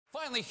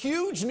Finally,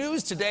 huge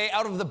news today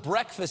out of the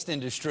breakfast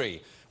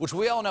industry, which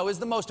we all know is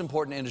the most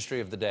important industry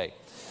of the day.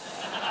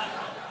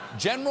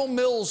 General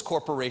Mills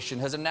Corporation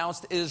has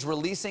announced it is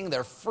releasing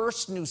their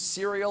first new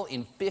cereal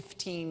in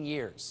 15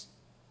 years.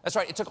 That's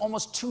right, it took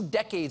almost 2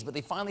 decades, but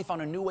they finally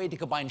found a new way to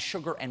combine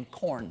sugar and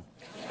corn.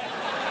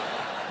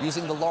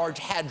 Using the Large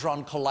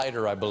Hadron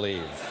Collider, I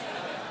believe.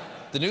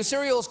 The new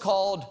cereal is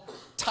called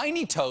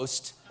Tiny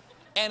Toast,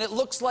 and it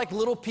looks like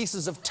little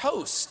pieces of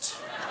toast.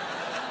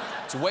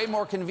 It's way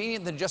more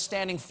convenient than just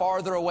standing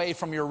farther away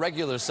from your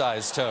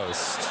regular-sized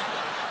toast.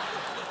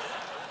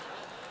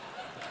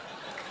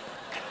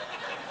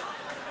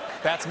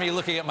 That's me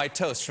looking at my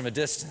toast from a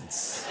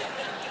distance.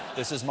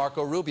 This is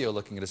Marco Rubio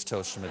looking at his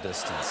toast from a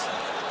distance.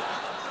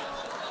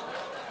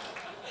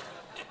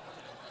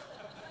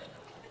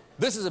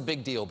 This is a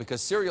big deal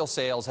because cereal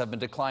sales have been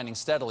declining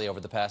steadily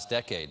over the past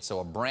decade, so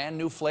a brand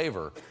new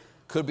flavor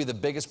could be the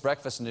biggest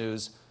breakfast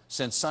news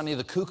since Sonny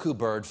the Cuckoo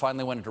Bird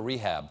finally went into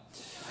rehab.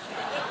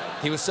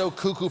 He was so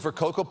cuckoo for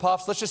Cocoa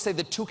Puffs, let's just say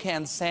that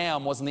Toucan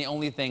Sam wasn't the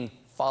only thing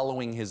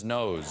following his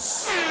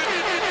nose.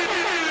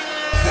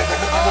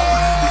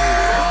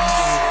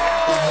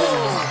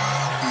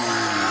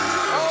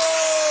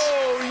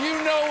 Oh,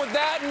 you know what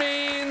that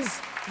means.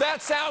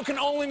 That sound can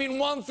only mean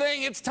one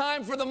thing. It's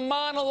time for the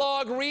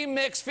Monologue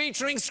Remix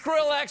featuring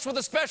Skrillex with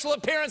a special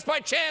appearance by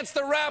Chance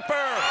the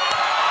Rapper.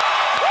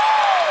 Woo!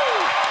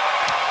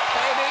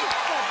 Baby.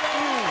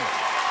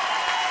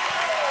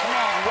 Come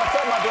on, what's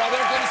up, my brother?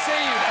 Good to see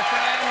you, my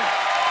friend.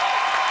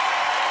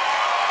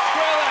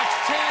 Skrillex,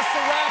 Chance the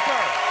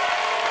Rapper.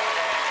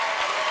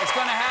 It's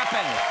gonna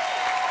happen.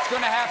 It's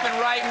gonna happen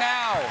right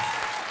now.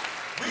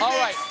 All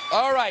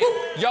right.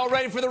 Y'all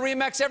ready for the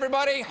remix,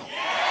 everybody? Yeah!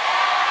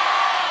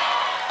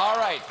 All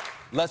right,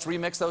 let's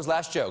remix those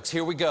last jokes.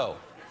 Here we go.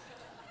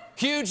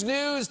 Huge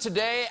news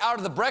today out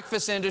of the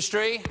breakfast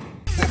industry.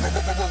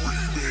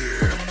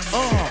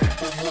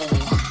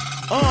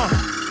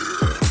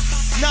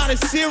 Not a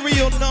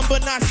serial number,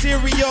 not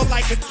cereal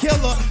like a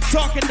killer.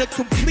 Talking to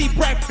complete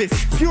breakfast,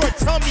 pure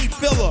tummy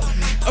filler.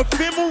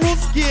 Ephemeral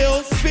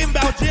skills, spin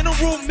about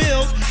General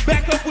Mills.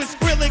 Back up with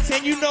Skrillex,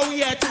 and you know he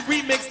had to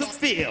remix the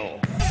feel.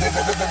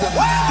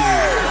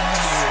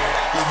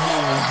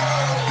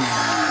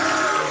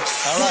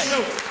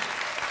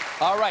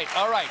 All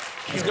right.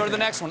 Let's go to the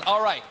next one.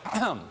 All right.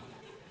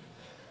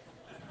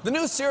 The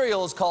new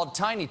cereal is called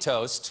Tiny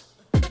Toast.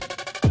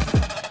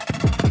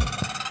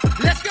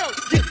 Let's go.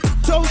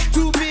 Toast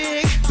too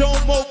big,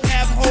 don't mope,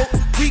 have hope.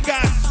 We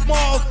got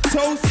small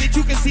toast that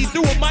you can see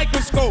through a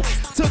microscope.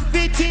 Took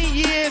 15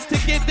 years to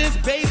get this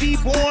baby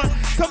born.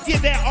 Come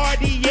get that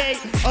RDA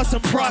or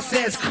some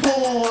processed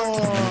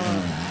corn.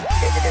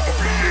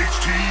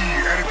 PhD,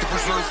 added to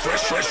preserve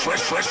freshness.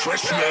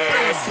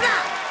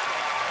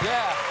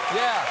 Yeah.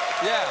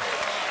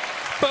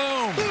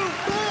 Boom.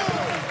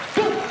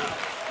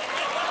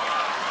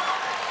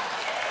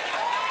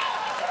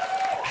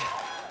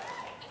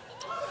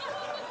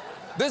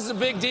 This is a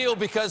big deal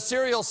because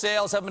cereal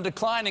sales have been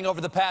declining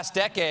over the past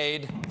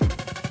decade.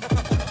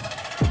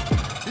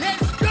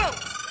 Let's go!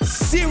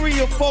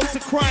 Cereal folks are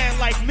crying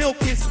like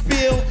milk is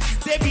spilled.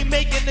 They be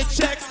making the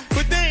checks,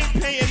 but they ain't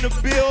paying the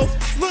bills.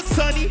 Look,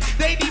 Sonny,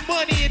 they need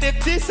money, and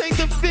if this ain't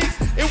the fix,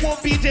 it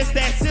won't be just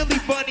that silly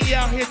bunny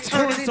out here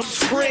turning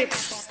some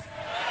tricks.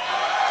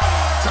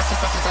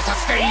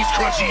 Stays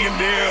crunchy and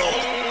mild.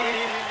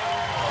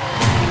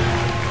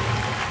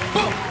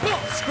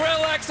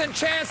 Skrillex and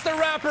Chance the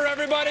Rapper,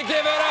 everybody give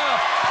it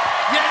up.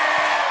 Yeah!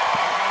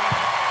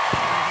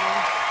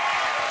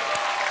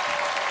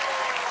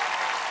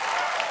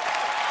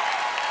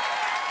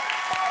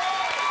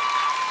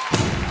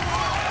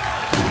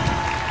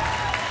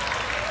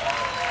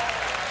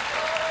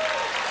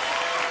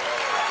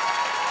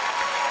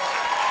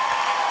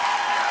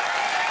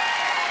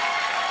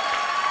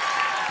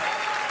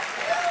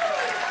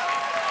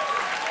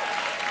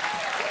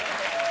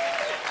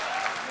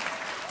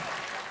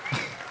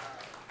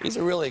 These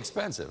are really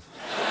expensive.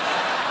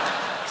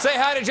 Say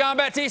hi to John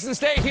Baptiste and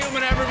stay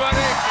human,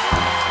 everybody.